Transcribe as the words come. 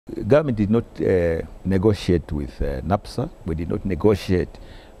The government did not negotiate with NAPSA. We did not negotiate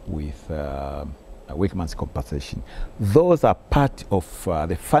with workman's compensation. Those are part of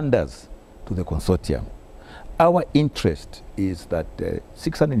the funders to the consortium. Our interest is that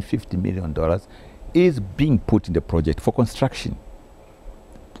 $650 million is being put in the project for construction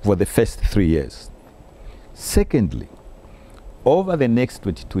for the first 3 years. Secondly, over the next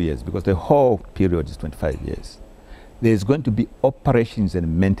 22 years, because the whole period is 25 years, there's going to be operations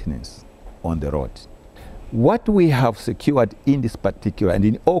and maintenance on the road. What we have secured in this particular and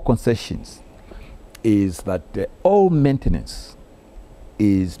in all concessions is that all maintenance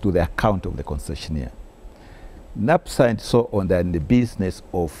is to the account of the concessionaire. NAPSA and so on, they're in the business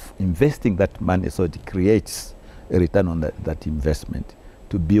of investing that money so it creates a return on that investment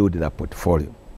to build their portfolio.